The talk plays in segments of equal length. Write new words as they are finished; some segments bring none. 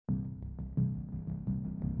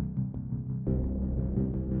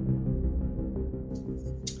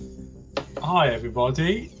Hi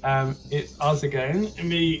everybody, it's us again,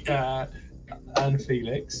 me and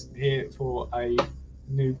Felix here for a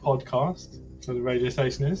new podcast for the radio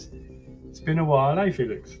stationers. It's been a while, eh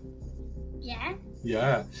Felix? Yeah.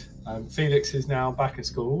 Yeah. Felix is now back at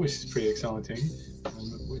school, which is pretty exciting,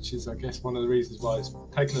 which is I guess one of the reasons why it's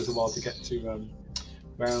taken us a while to get to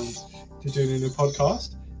round to doing a new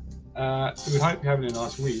podcast. We hope you're having a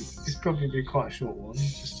nice week. It's probably be quite a short one,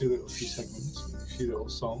 just do a few segments, a few little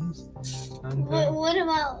songs. And What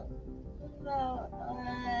about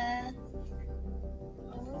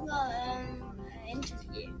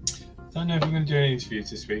interview? don't know if we're going to do any interviews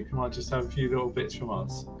this week. We might just have a few little bits from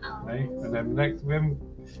us, eh? And then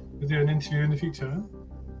we'll do an interview in the future.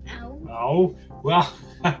 Oh, well,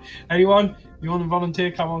 anyone you want to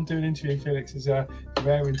volunteer? Come on, do an interview. Felix is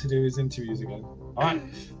raring to do his interviews again. All right.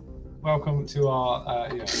 Welcome to our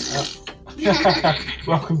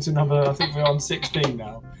welcome to number. I think we're on 16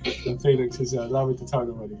 now, and Felix is loving the tone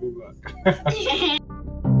already. Good work.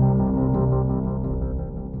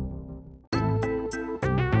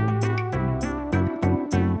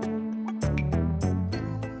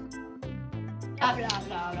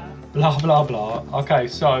 Blah blah blah. Okay,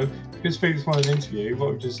 so because Felix wanted an interview, what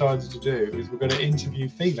we've decided to do is we're going to interview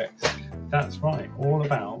Felix. That's right, all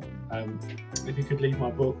about. If you could leave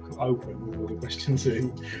my book open with all the questions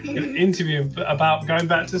in, interview about going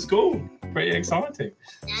back to school. Pretty exciting.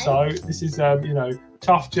 So this is,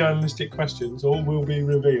 tough journalistic questions. All will be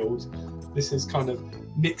revealed. This is kind of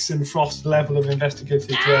Nixon Frost level of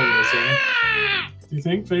investigative journalism. Do you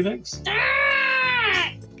think, Felix?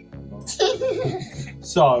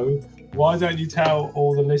 So why don't you tell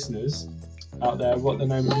all the listeners out there what the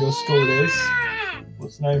name of your school is?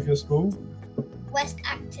 What's the name of your school? West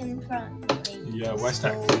Acton Primary. Yeah, West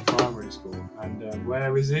Acton Primary School. And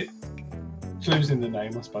where is it? Clues in the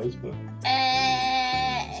name, I suppose, but...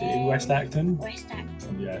 Is it in West Acton? West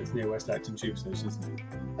Acton. Yeah, it's near West Acton Tube Station, isn't it?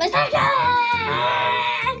 West Acton!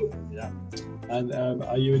 Yeah. And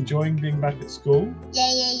are you enjoying being back at school? Yeah.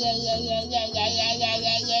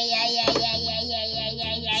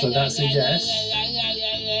 So that's a yes?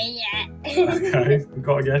 Yeah. Okay, we've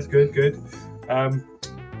got a yes. Good.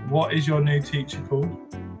 What is your new teacher called?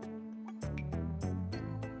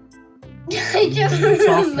 I don't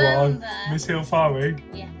remember. Miss Hilfari?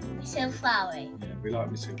 Yeah, Miss Hilfari. Yeah, we like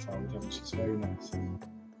Miss Hilfari, don't we? She's very nice.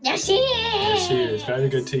 Yes, she is. Yes, she is. Very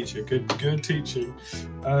good teacher. Good teaching.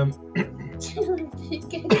 Yeah,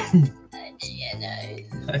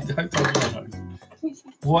 Don't talk about those.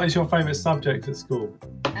 What is your favourite subject at school?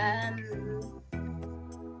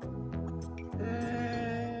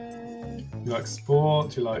 You like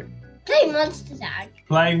sport? You like Playing Monster Tag.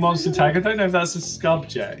 playing Monster Tag? I don't know if that's a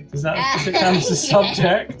subject. Does it count as a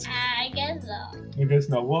subject? I guess so. I guess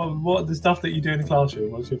not. What the stuff that you do in the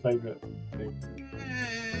classroom? What's your favourite thing?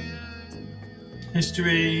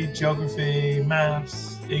 History, geography,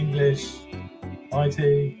 maths, English, IT.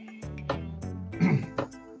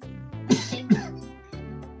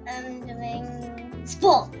 I'm doing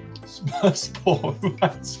sport. Sport.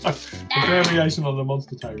 Right. So a variation on the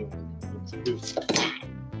Monster Tag.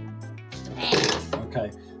 Okay,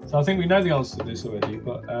 so I think we know the answer to this already,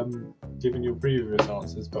 but given your previous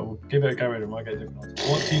answers, but we'll give it a go and might get a different answer.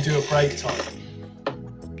 What do you do at break time?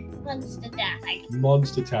 Monster Tag.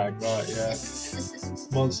 Monster Tag, right, yeah.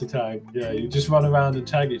 Monster Tag, yeah, you just run around and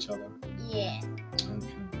tag each other. Yeah.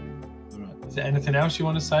 Okay, all right. Is there anything else you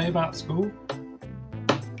want to say about school?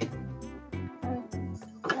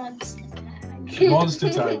 Monster Tag. Monster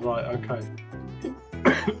Tag, right, okay.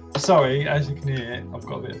 Sorry, as you can hear, I've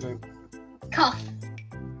got a bit of a Cough.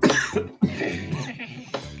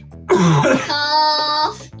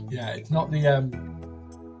 Cough. yeah, it's not the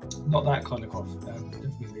not that kind of cough.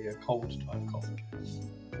 Definitely a cold type cough.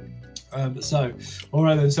 So, all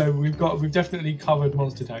right then. So we've definitely covered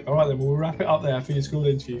Monster Tag. All right then. We'll wrap it up there for your school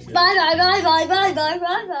interview. Bye.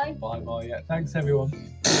 Bye. Yeah. Thanks everyone.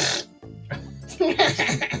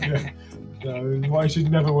 Yeah. So why you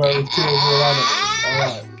should never work with children or animals. All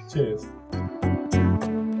right. Cheers.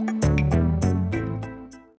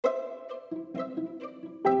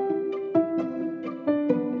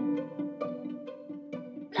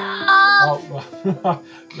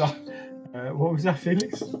 What was that,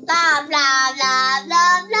 Felix? Blah blah blah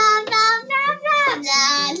blah blah blah blah blah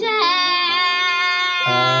blah.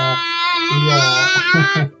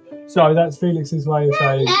 Yeah. So that's Felix's way of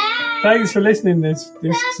saying thanks for listening to this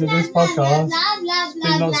podcast. It's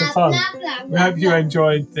been lots of fun. We hope you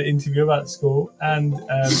enjoyed the interview about school and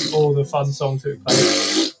all the fun songs that we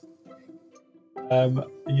played.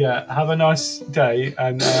 Yeah, have a nice day,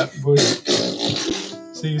 and we'll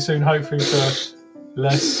see you soon, hopefully for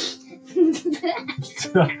less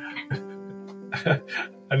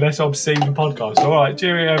A less obscene podcast. All right,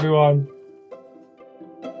 cheerio, everyone.